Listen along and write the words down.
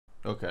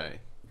Okay.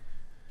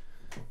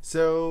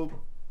 So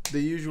the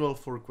usual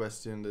four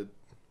question that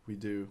we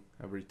do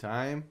every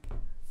time.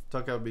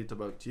 Talk a bit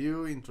about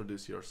you.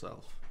 Introduce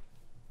yourself.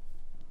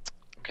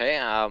 Okay,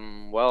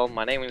 well,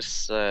 my name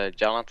is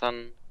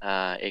Jonathan,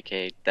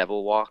 aka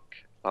Devilwalk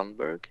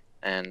Lundberg,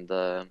 and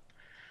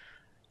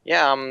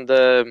yeah, I'm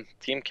the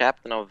team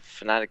captain of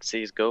Fnatic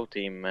CS:GO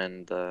team,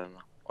 and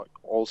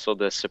also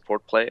the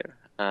support player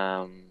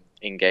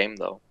in game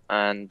though.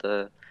 And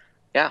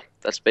yeah,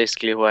 that's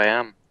basically who I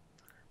am.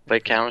 Play Okay.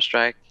 Counter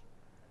Strike.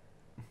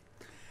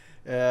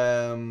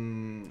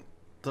 Um,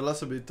 Tell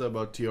us a bit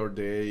about your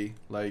day.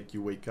 Like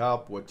you wake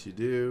up, what you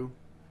do,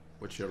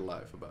 what's your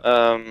life about?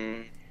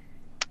 Um,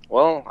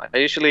 well, I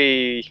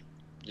usually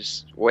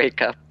just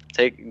wake up,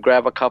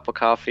 grab a cup of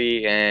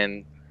coffee,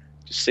 and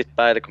just sit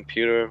by the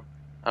computer.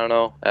 I don't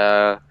know.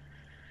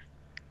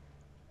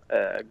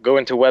 Go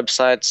into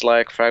websites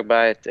like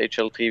Fragbite,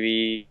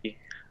 HLTV,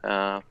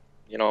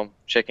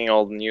 checking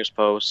all the news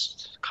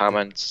posts, Yeah.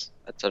 comments,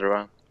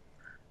 etc.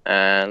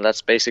 And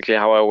that's basically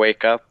how I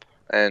wake up.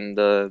 And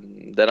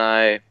then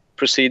I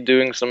proceed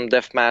doing some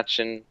deathmatch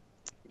and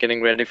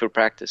getting ready for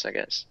practice, I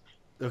guess.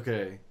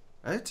 Okay.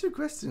 I had two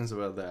questions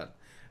about that.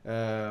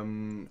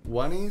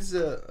 One is,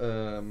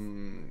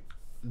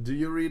 do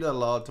you read a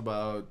lot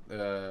about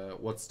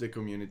what's the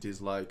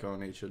communities like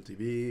on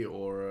HLTV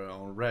or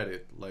on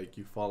Reddit? Like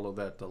you follow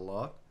that a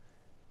lot.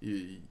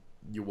 You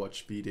you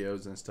watch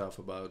videos and stuff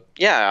about.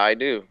 Yeah, I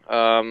do.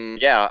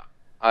 Yeah,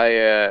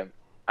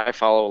 I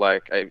follow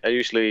I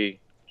usually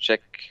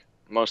check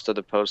most of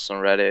the posts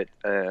on Reddit,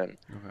 and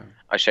Okay.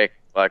 I check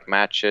like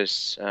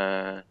matches,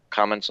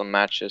 comments on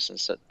matches,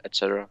 and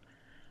etc.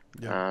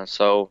 Yeah.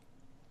 So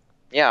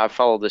yeah, I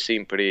follow the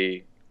scene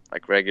pretty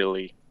like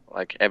regularly,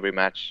 like every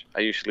match. I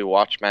usually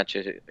watch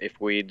matches if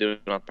we do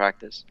not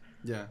practice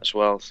Yeah. as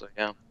well. So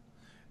yeah,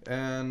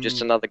 just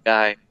And another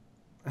guy.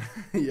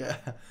 yeah.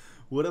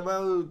 What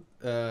about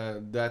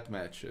that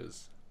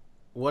matches?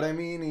 What I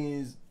mean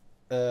is,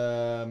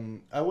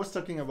 I was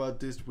talking about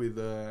this with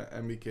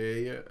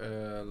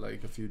MBK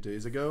like a few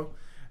days ago,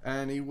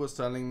 and he was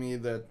telling me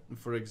that,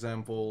 for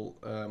example,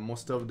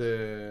 most of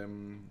the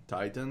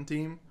Titan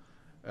team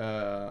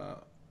uh,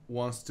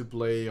 wants to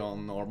play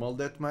on normal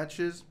death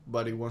matches,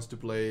 but he wants to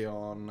play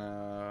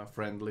on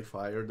friendly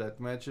fire death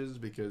matches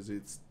because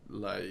it's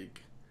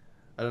like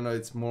I don't know,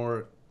 it's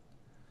more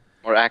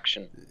More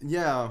action.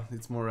 yeah,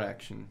 it's more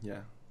action.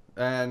 Yeah.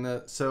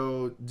 And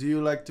so, do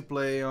you like to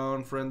play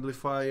on friendly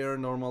fire,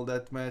 normal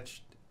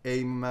deathmatch,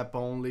 aim map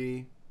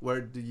only?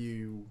 Where do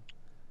you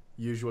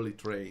usually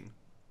train?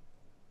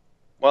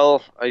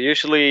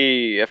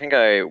 I think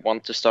I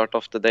want to start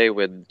off the day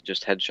with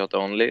just headshot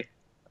only,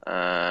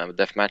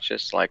 death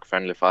matches like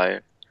friendly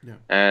fire, Yeah.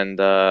 and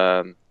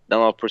then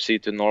I'll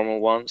proceed to normal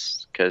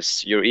ones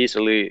because you're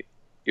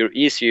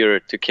easier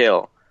to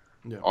kill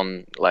Yeah.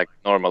 on like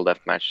normal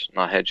deathmatch,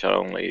 not headshot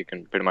only. You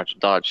can pretty much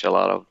dodge a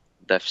lot of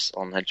deaths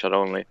on headshot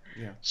only.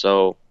 Yeah.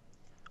 So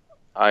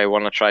I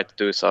want to try to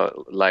do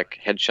so like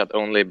headshot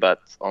only,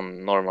 but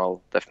on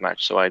normal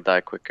deathmatch, so I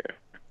die quicker,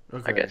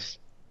 I Okay. guess.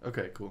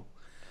 Okay. Cool.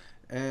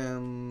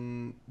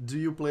 And do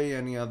you play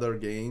any other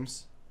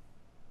games?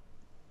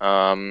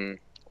 Um,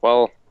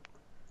 well,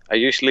 I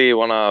usually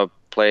want to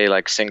play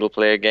like single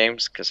player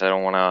games because I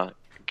don't want to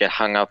get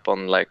hung up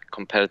on like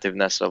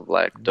competitiveness of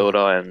like Yeah.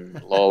 Dota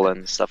and LoL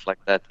and stuff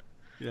like that.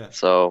 Yeah.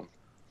 So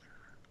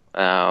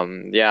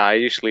yeah, I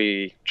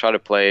usually try to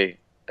play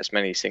as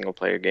many single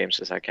player games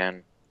as I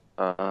can,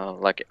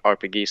 like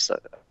RPG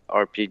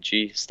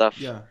stuff.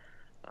 Yeah.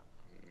 Um,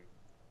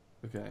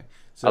 Okay.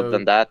 Other So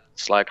than that,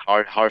 it's like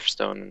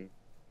Hearthstone. And,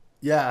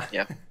 yeah.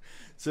 yeah.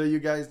 So you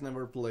guys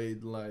never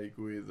played like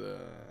with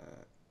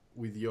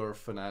your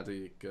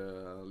Fnatic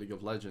League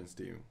of Legends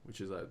team,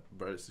 which is a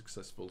very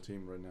successful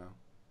team right now.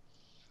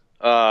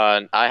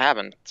 I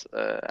haven't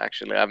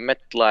actually.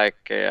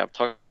 I've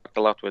talked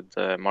a lot with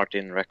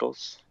Martin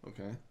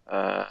Okay.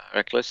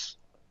 Reckless,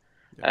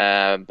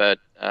 Yeah. but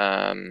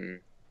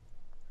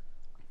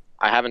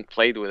I haven't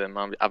played with him.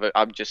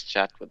 I've just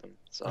chat with him.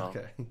 So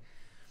Okay.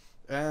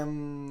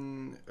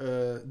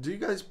 Do you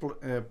guys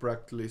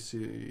practice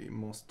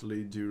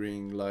mostly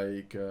during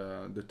like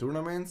the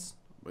tournaments?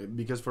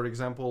 Because, for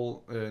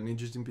example,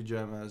 Ninjas in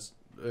Pajamas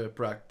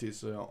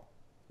practice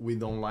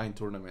with online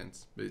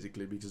tournaments,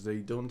 basically, because they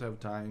don't have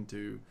time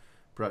to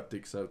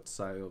practice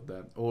outside of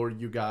that. Or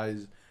you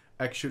guys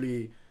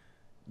actually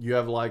you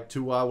have like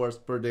 2 hours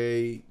per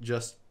day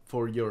just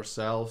for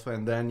yourself,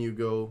 and then you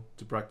go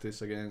to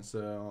practice against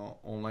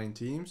online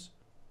teams,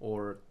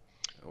 or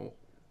oh,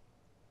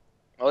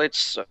 well,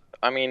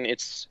 I mean,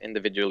 it's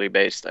individually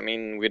based. I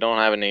mean, we don't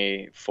have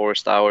any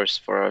forced hours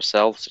for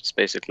ourselves. It's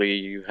basically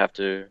you have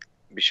to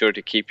be sure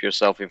to keep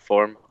yourself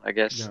informed, I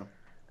guess, yeah.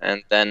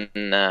 and then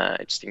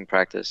it's team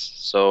practice.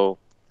 So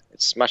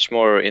it's much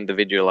more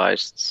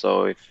individualized.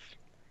 So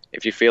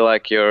if you feel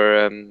like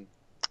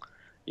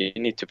you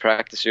need to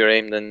practice your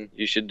aim, then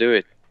you should do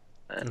it,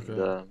 and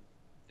Okay.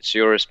 it's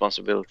your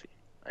responsibility,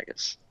 I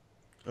guess.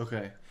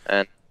 Okay.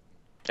 And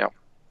yeah,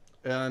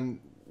 And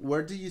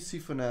where do you see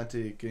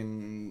Fnatic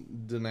in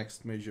the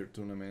next major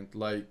tournament?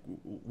 Like,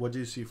 what do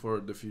you see for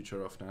the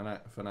future of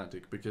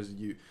Fnatic? Because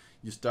you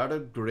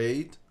started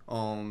great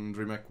on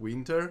Remake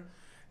Winter,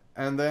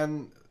 and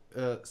then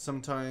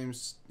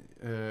sometimes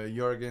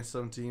you're against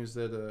some teams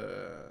that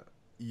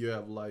you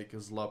have like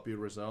sloppy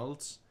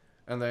results,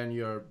 and then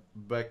you're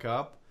back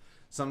up.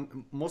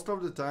 Some most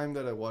of the time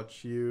that I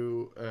watch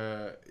you,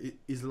 it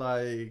is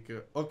like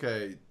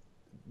okay,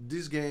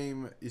 this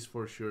game is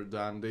for sure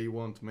done. They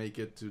won't make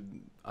it to,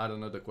 I don't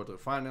know, the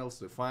quarterfinals,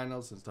 the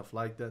finals, and stuff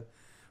like that.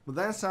 But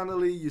then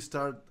suddenly you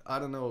start, I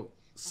don't know,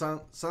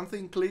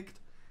 something clicked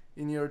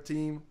in your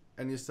team,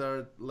 and you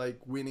start like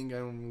winning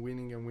and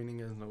winning and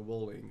winning and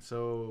snowballing.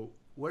 So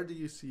where do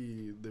you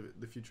see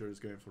the future is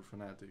going for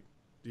Fnatic?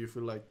 Do you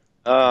feel like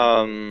you can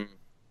grow? Um,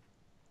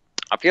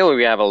 I feel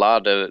we have a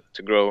lot to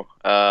grow.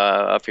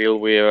 I feel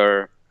we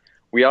are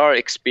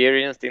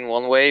experienced in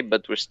one way,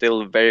 but we're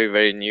still very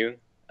very new.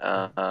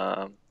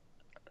 Mhm.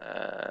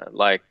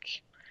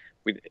 Like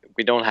we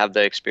we don't have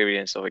the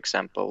experience of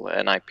example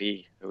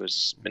NIP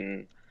who's Mhm.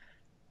 been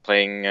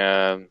playing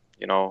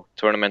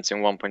tournaments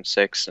in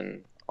 1.6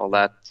 and all Yeah.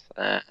 that.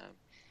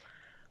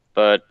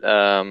 But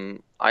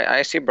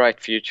I see a bright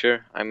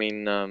future. I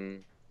mean,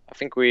 I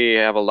think we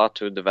have a lot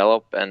to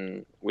develop,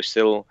 and we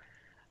still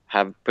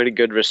have pretty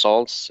good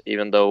results,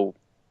 even though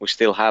we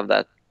still have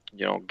that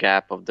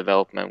gap of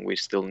development we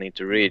still need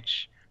to Yeah.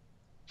 reach.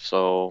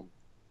 So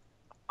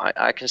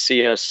I can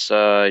see us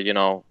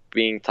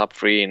being top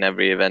three in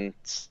every event.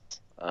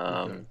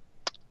 Okay. Um,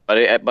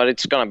 but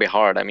it's gonna be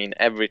hard. I mean,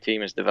 every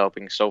team is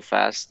developing so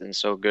fast and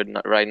so good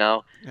right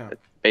now Yeah. that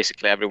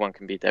basically everyone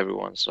can beat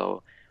everyone.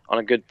 So on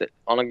a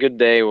good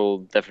day, we'll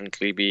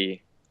definitely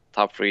be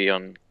top three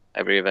on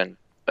every event.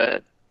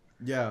 But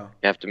Yeah.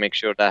 you have to make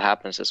sure that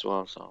happens as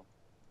well. So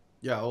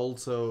Yeah,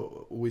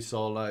 also we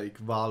saw like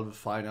Valve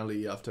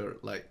finally after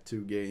like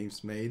 2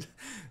 games made,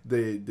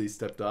 they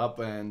stepped up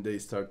and they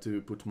start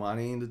to put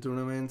money in the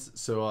tournaments.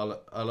 So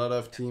a lot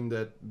of team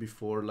that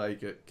before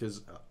like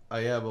because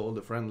I have all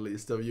the friend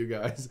list of you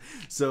guys,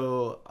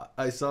 so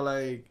I saw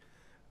like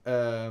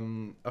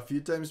a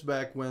few times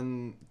back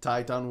when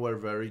Titan were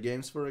very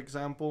games, for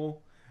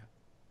example.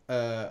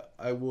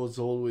 I was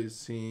always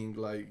seeing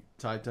like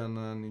Titan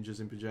and Ninjas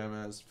in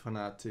Pajamas,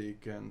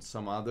 Fnatic, and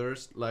some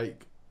others,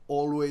 like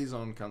always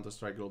on Counter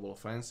Strike Global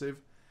Offensive.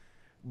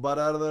 But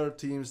other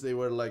teams, they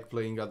were like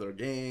playing other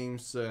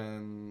games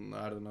and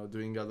I don't know,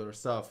 doing other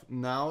stuff.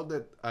 Now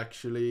that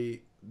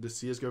actually the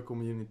CSGO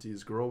community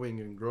is growing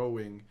and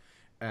growing,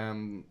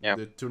 and yeah.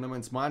 the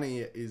tournament's money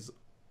is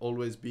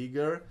always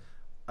bigger,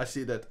 I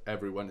see that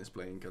everyone is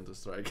playing Counter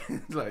Strike.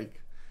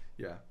 Like,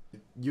 yeah,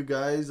 you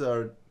guys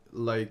are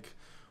like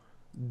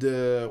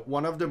the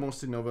one of the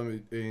most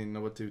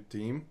innovative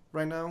team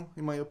right now,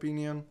 in my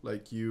opinion,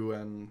 like you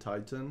and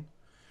Titan.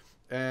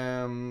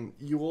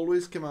 You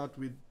always come out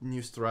with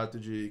new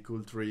strategy,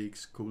 cool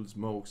tricks, cool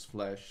smokes,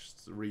 flash,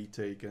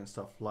 retake, and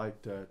stuff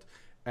like that.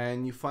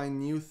 And you find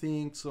new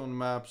things on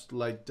maps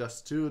like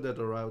Dust 2 that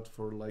are out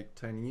for like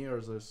 10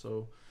 years or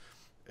so.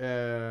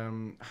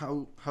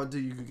 How do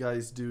you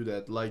guys do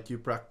that? Like you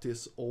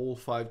practice all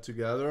five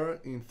together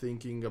in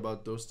thinking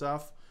about those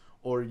stuff,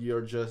 or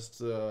you're just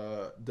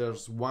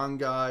there's one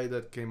guy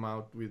that came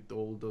out with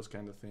all those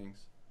kind of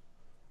things.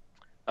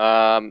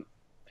 Um,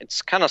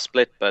 it's kind of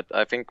split, but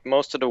I think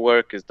most of the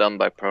work is done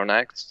by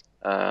Pronax,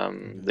 the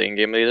Okay.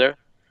 in-game leader.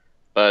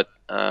 But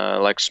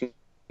like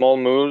small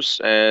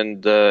moves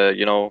and uh,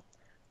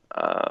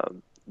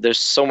 there's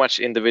so much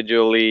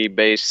individually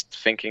based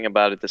thinking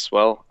about it as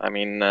well. I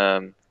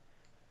mean,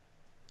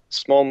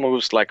 small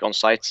moves like on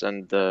sites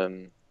and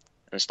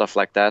stuff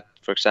like that.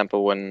 For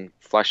example, when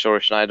Flash or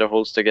Schneider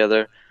holds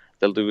together,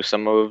 they'll Yeah. do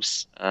some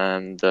moves,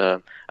 and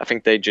I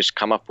think they just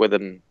come up with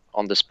them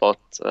on the spot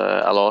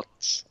a lot.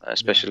 Yeah.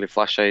 Especially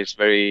Flash is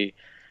very,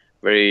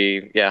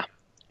 very, yeah,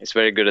 he's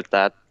very good at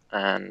that.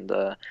 And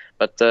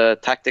but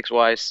tactics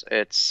wise,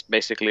 it's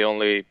basically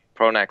only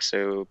Pronax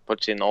who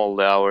puts in all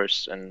the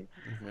hours, and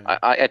Okay.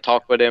 I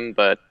talk with him,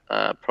 but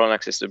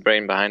Pronax is the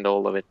brain behind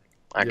all of it,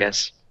 I Yeah.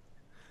 guess.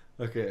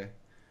 Okay.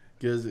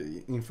 Because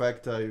in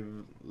fact,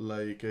 I've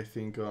like I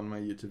think on my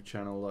YouTube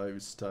channel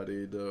I've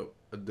studied the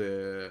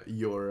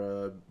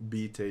your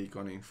B take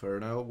on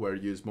Inferno, where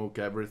you smoke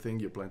everything,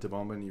 you plant a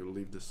bomb, and you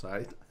leave the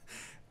site,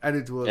 and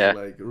it was Yeah.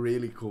 like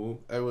really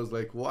cool. I was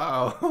like,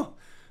 wow,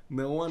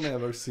 no one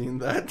ever seen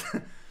that.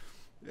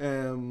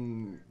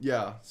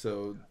 Yeah,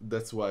 so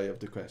that's why I have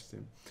the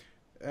question.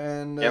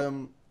 And Yep.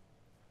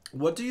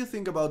 what do you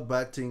think about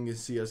batting in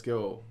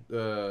CS:GO?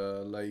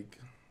 Like,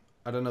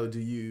 I don't know. Do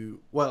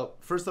you? Well,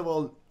 first of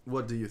all,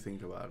 what do you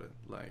think about it?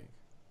 Like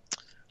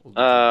all the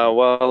time.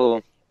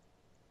 Well,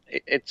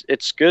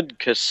 it's good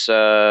because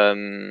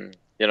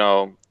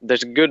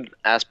there's good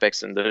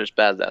aspects and there's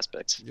bad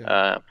aspects.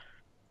 Yeah,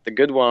 The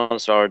good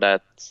ones are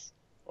that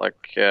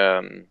like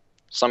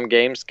some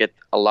games get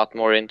a lot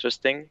more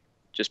interesting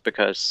just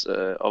because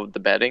of the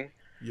betting.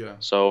 yeah,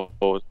 So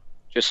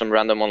just some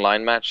random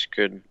online match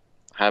could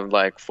have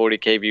like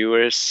 40K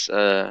viewers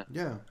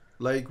yeah.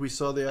 Like we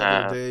saw the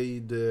other Uh, day,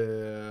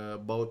 the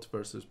bot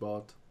versus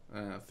bot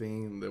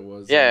thing. There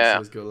was yeah,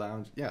 yeah, CS:GO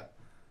Lounge. Yeah,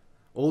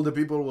 all the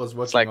people was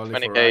it's watching like only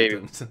for 20K.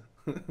 items.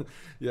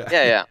 Yeah,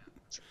 Yeah, yeah.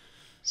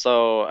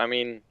 So I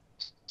mean,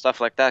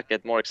 stuff like that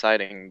get more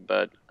exciting,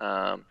 but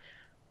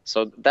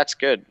so that's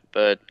good.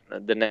 But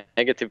the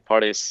negative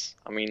part is,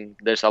 I mean,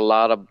 there's a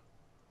lot of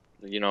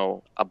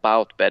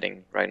about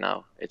betting right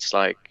now. It's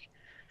like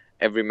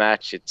every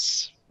match,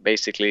 it's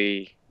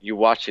basically you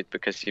watch it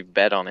because you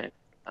bet on it,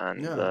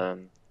 and yeah,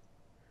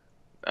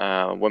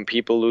 when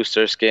people lose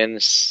their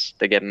skins,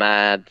 they get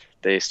mad.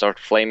 They start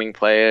flaming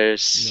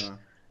players, yeah,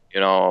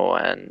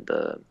 and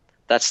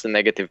that's the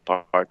negative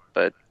part.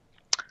 But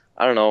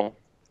I don't know.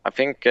 I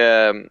think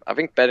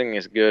betting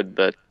is good,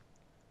 but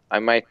I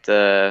might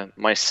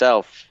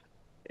myself,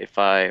 if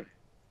I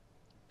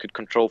could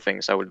control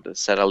things, I would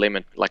set a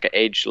limit, like an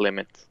age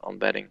limit on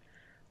betting.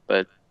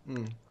 But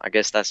mm. I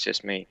guess that's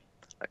just me.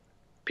 Like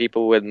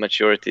people with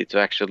maturity to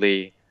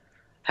actually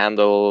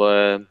handle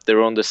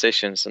their own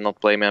decisions and not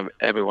blame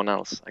everyone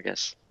else, I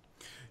guess.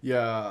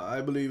 Yeah.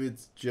 I believe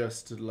it's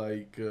just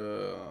like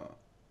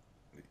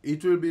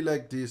it will be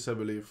like this. I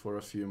believe for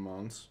a few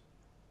months,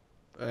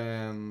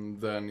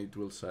 and then it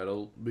will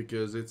settle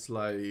because it's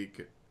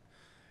like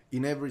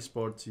in every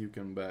sport you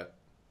can bet.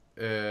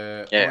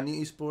 Yeah. On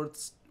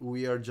esports,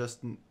 we are just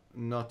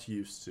not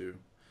used to.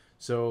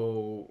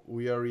 So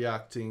we are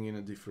reacting in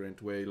a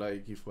different way.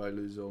 Like if I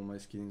lose all my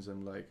skins,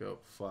 I'm like, oh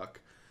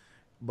fuck.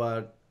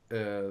 But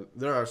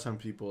there are some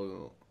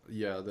people,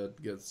 yeah,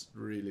 that gets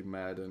really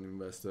mad and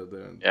invested,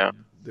 and Yeah.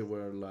 they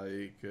were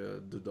like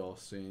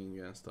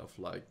DDoSing and stuff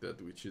like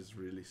that, which is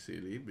really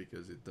silly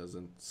because it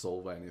doesn't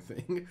solve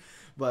anything.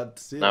 But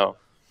still, No.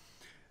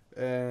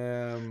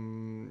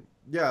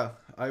 yeah,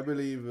 I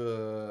believe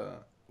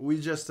we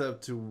just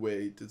have to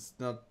wait. It's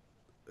not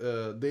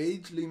the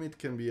age limit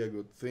can be a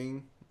good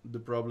thing. The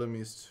problem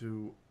is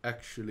to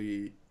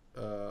actually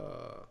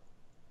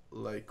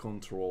like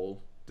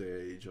control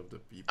the age of the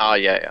Oh, people.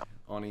 yeah, yeah,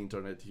 On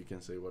internet, you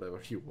can say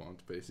whatever you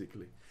want,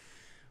 basically.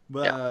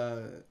 yeah.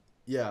 But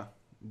yeah,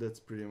 that's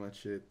pretty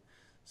much it.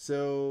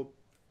 So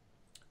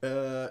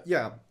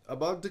yeah,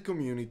 about the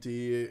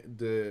community,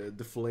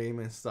 the flame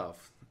and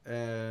stuff.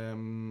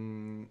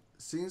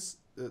 Since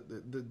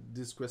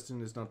this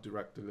question is not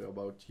directly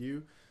about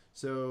you,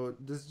 so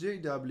does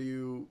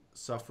JW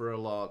suffer a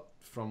lot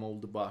from all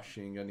the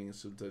bashing and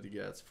insult that he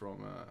gets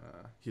from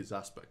his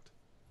aspect?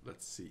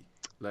 Let's see.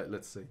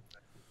 Let's say.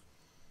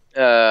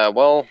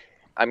 Well,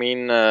 I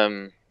mean,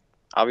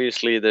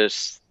 obviously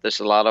there's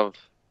a lot of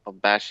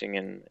bashing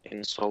and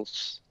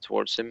insults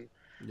towards him.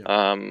 Yeah,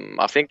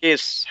 I think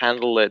he's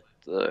handled it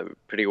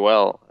pretty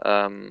well.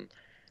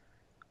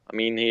 I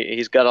mean,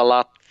 he's got a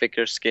lot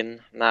thicker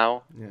skin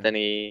now yeah, than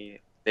he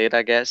did,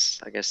 I guess.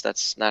 I guess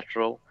that's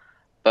natural.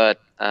 But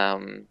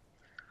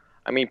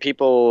I mean,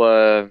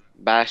 people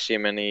bash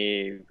him, and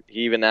he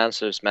even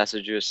answers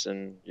messages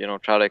and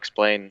try to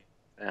explain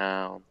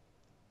uh,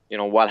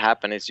 what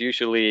happened. It's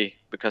usually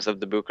because of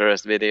the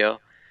Bucharest video.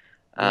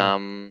 yeah.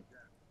 Um,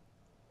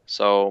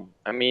 so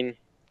I mean,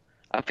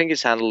 I think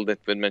he's handled it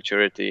with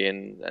maturity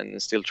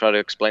and still try to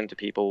explain to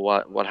people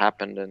what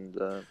happened and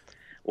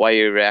why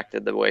he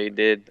reacted the way he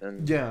did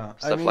and Yeah,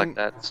 I stuff like mean,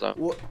 that. So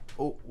what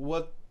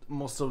what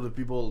most of the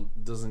people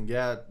doesn't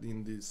get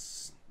in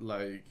this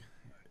like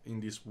in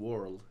this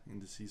world, in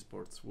this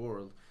esports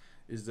world,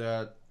 is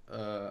that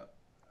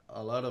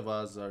a lot of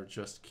us are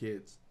just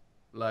kids.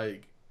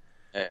 Like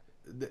yeah,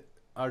 th-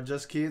 are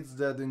just kids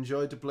that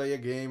enjoy to play a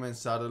game, and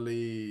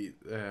suddenly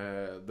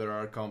there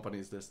are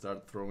companies that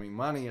start throwing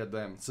money at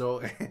them.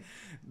 So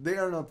they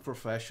are not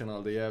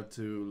professional. They have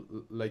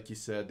to, like you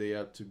said, they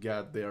have to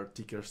get their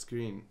thicker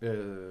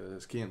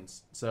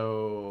skins.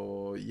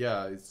 So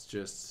yeah, it's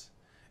just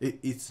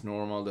it's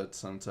normal that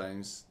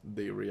sometimes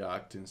they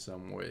react in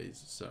some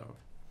ways. So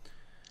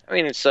I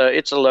mean it's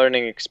a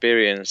learning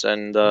experience,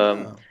 and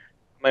yeah,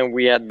 I mean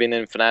we had been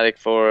in Fnatic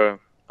for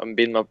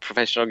been a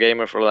professional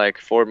gamer for like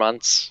 4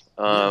 months.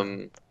 yeah,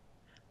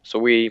 So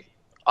we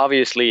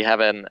obviously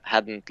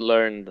hadn't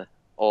learned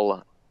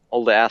all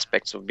the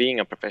aspects of being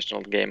a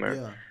professional gamer.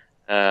 yeah.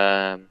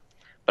 Um,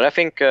 but I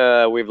think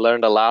we've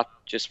learned a lot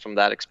just from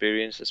that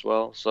experience as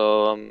well.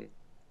 So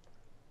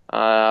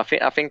I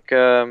think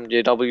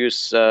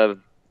JW's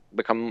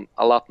become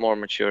a lot more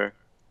mature.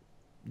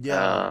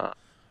 Yeah, Uh,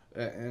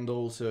 and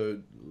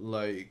also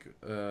like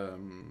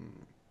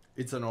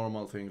it's a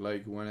normal thing.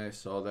 Like when I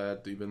saw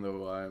that, even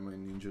though I'm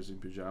in ninjas in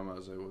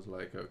pajamas, I was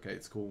like, okay,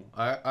 it's cool.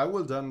 I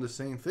will done the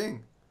same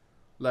thing.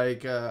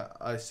 Like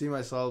I see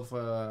myself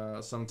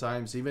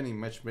sometimes even in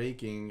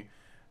matchmaking,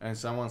 and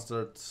someone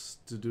starts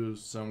to do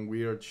some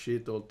weird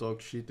shit or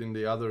talk shit in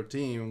the other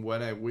team.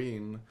 When I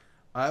win,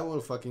 I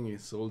will fucking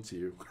insult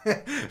you.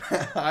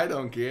 I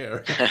don't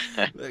care.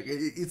 Like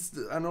it's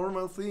a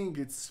normal thing.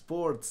 It's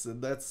sports.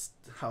 That's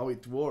how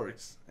it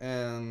works.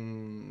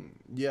 And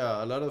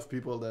yeah, a lot of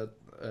people that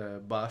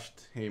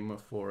bashed him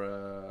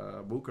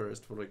for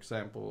Bucharest, for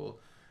example,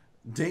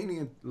 they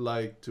need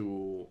like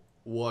to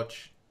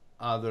watch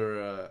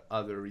other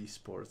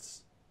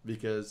esports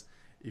because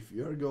If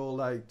you go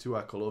like to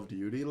a Call of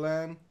Duty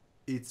LAN,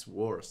 it's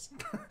worse,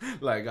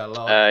 like a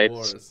lot It's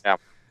worse. yeah.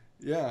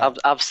 Yeah,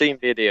 I've seen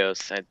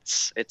videos.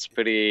 It's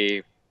pretty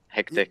it,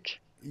 hectic.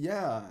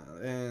 yeah,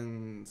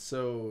 and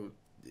so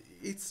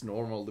it's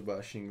normal the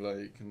bashing.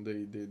 Like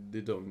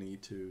they don't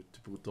need to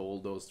put all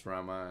those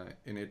drama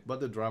in it, but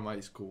the drama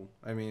is cool.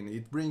 I mean,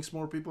 it brings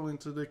more people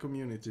into the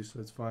community, so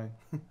it's fine.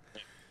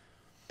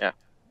 Yeah.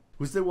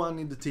 Who's the one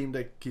in the team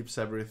that keeps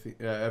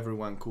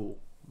everyone cool,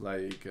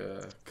 like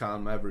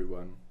calm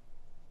everyone?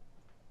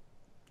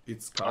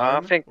 It's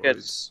I Karn think or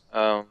it's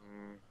it's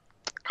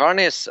Karn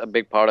is a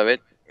big part of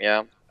it.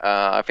 Yeah.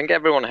 I think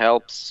everyone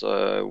helps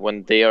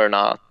when they are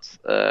not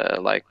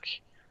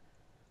like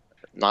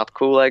not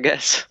cool, I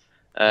guess.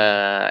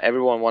 yeah.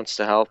 Everyone wants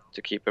to help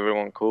to keep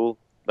everyone cool.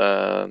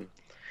 Um,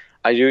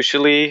 I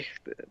usually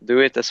do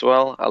it as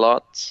well a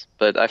lot,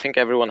 but I think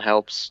everyone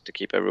helps to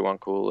keep everyone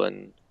cool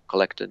and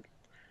collected.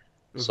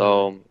 Okay.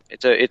 So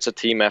it's a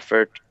team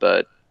effort,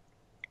 but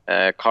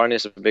Karn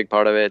is a big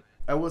part of it.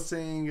 I was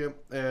saying,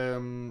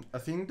 a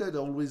thing that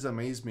always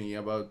amazed me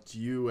about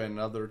you and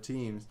other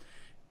teams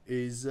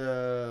is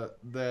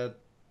that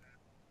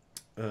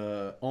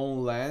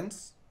on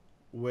lands,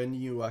 when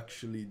you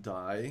actually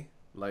die,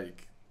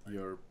 like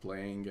you're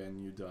playing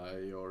and you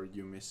die or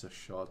you miss a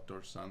shot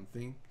or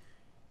something,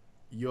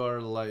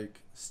 you're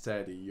like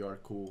steady, you're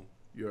cool,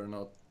 you're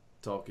not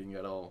talking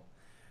at all.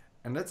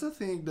 And that's a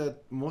thing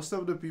that most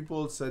of the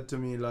people said to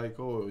me, like,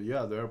 oh,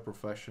 yeah, they're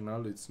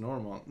professional, it's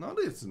normal. No,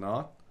 it's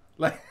not.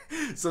 Like,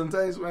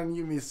 sometimes when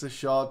you miss a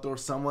shot or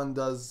someone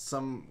does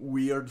some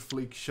weird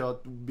flick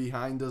shot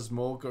behind the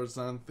smoke or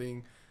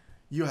something,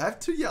 you have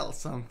to yell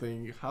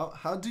something.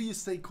 How do you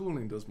stay cool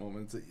in those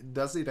moments?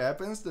 Does it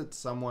happen that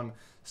someone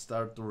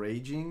start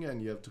raging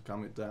and you have to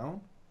calm it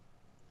down?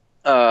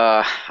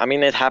 I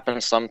mean, it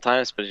happens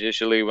sometimes, but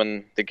usually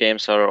when the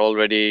games are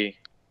already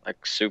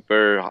like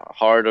super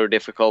hard or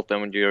difficult,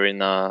 and when you're in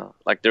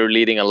like they're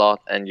leading a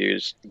lot and you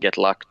get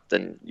locked,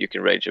 then you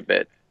can rage a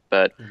bit.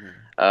 But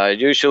Okay.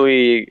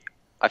 usually,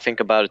 I think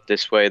about it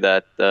this way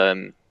that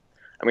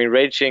I mean,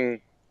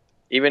 raging,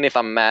 even if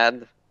I'm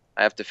mad,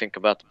 I have to think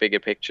about the bigger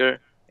picture.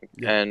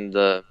 Yeah.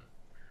 And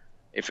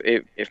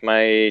if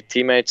my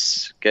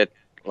teammates get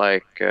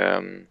like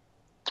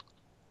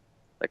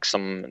like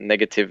some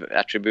negative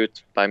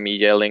attribute by me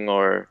yelling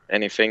or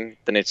anything,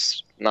 then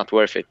it's not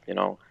worth it, you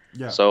know.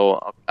 Yeah.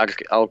 So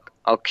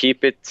I'll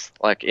keep it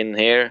like in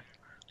here,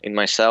 in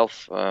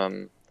myself,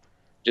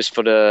 just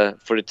for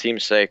the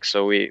team's sake,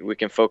 so we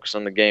can focus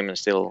on the game and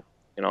still,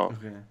 you know,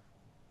 Okay.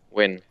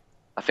 win.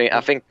 I Okay.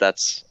 think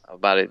that's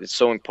about it. It's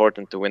so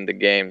important to win the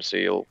game, so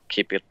you'll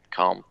keep it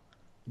calm.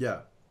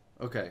 Yeah.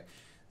 Okay.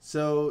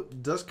 So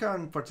does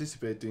Khan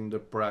participate in the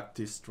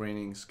practice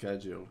training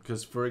schedule?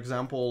 Because, for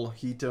example,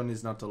 Heaton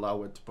is not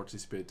allowed to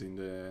participate in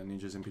the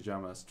Ninjas in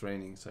Pajamas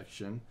training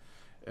section,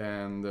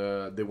 and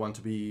they want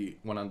to be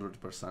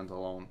 100%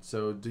 alone.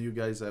 So do you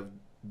guys have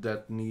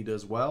that need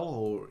as well,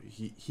 or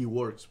he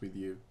works with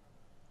you?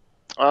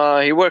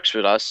 He works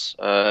with us.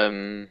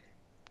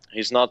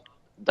 He's not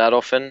that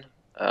often.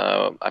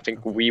 I think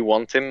Okay. we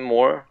want him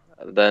more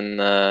than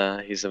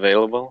he's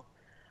available.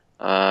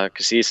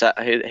 Because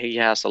he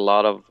has a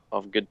lot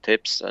of good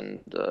tips and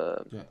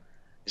Yeah.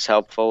 he's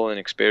helpful and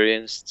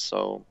experienced.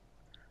 So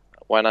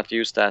why not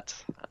use that?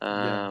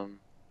 Yeah.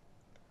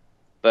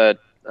 But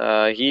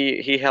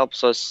he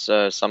helps us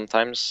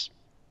sometimes,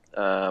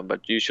 but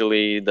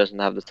usually doesn't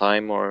have the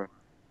time or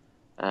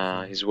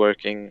Okay. he's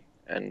working.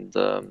 And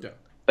Yeah.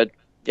 but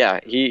yeah,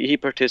 he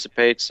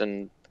participates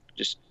and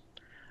just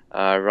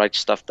writes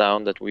stuff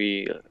down that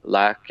we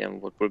lack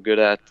and what we're good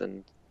at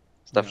and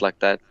stuff Yeah. like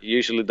that. He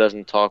usually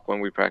doesn't talk when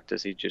we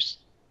practice. He just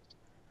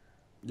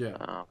Yeah.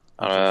 uh,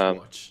 You just um,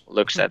 watch.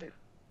 looks at it.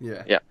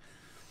 Yeah. Yeah,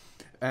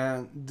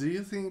 And do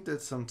you think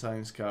that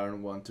sometimes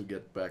Karen want to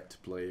get back to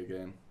play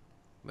again?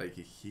 Like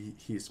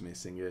he's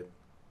missing it.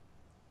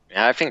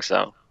 yeah, I think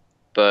so.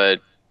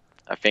 But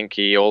I think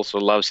he also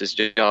loves his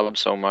job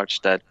so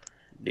much that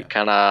he Yeah.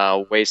 kind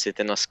of weighs it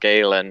in a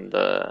scale, and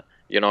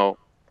you know,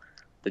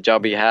 the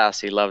job he Yeah. has,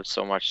 he loves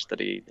so much that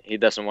he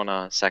doesn't want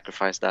to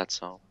sacrifice that.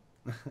 So,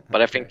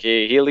 but I Okay. think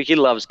he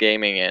loves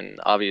gaming, and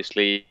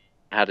obviously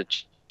had a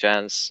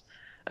chance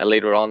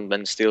later on,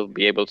 then still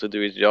be able to do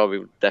his job, he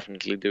would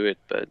definitely do it.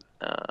 But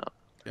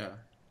Yeah.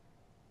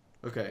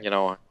 Okay. you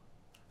know,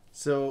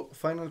 So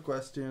final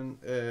question: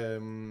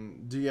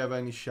 do you have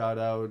any shout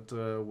out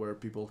where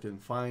people can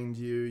find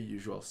you?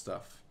 Usual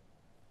stuff.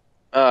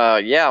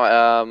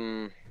 yeah,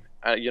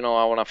 you know,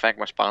 I want to thank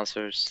my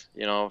sponsors,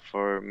 you know,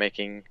 for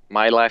making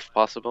my life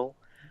possible.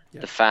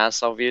 Yeah. The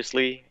fans,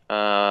 obviously,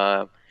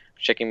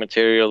 checking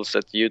materials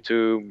at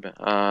YouTube,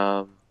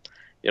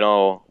 you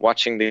know,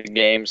 watching the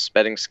games,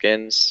 betting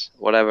skins,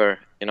 whatever,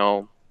 you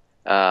know.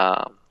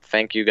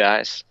 Thank you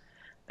guys.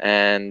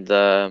 And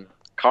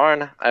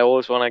Karn, I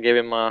always want to give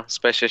him a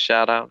special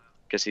shout out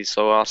because he's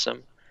so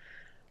awesome.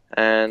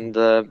 Cool. And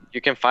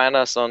you can find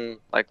us on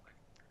like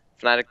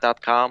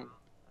Fnatic.com,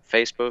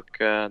 Facebook,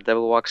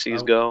 Devilwalk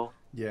Seas I'll, Go,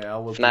 yeah, I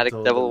will put Fnatic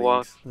all the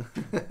Devilwalk.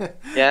 links.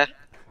 Yeah.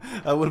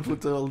 I will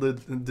put all the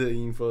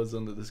infos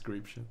on the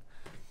description.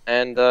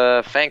 And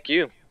thank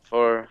you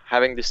for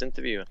having this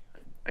interview,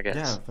 I Yeah,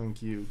 guess.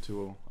 thank you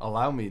to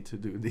allow me to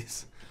do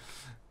this.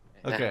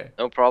 Yeah, Okay.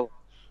 no problem.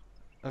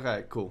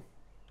 Okay, cool.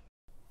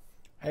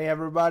 Hey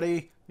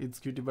everybody, it's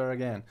Cutie Bear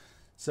again.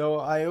 So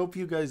I hope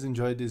you guys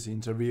enjoyed this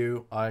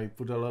interview. I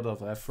put a lot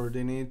of effort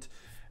in it.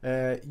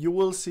 You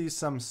will see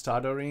some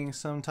stuttering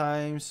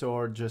sometimes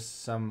or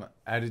just some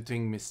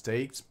editing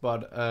mistakes,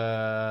 but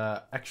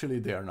actually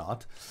they are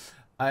not.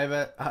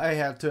 I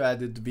had to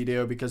edit the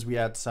video because we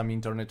had some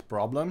internet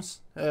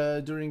problems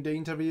during the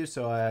interview,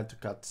 so I had to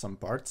cut some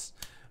parts.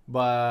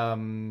 But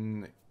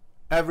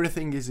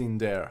everything is in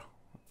there,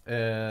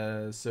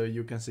 so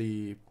you can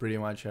see pretty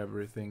much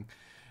everything.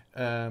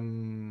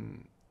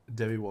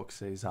 Devilwalk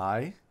says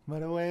hi, by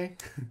the way.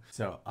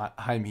 So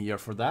I'm here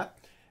for that.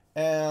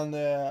 And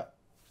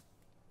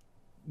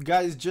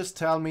guys, just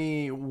tell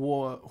me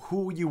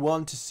who you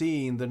want to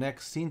see in the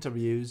next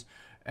interviews,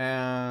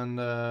 and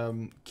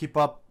keep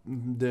up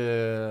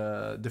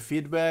the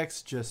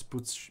feedbacks. Just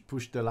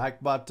push the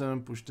like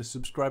button, push the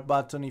subscribe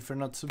button if you're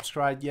not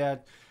subscribed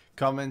yet.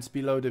 Comments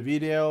below the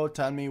video.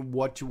 Tell me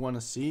what you want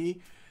to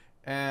see,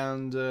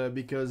 and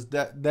because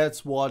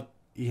that's what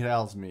it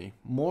helps me.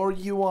 More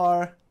you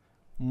are,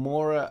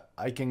 more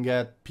I can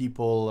get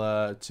people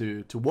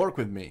to work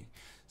with me.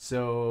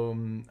 So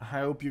I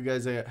hope you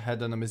guys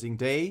had an amazing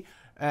day,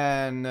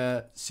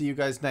 and see you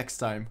guys next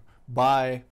time. Bye.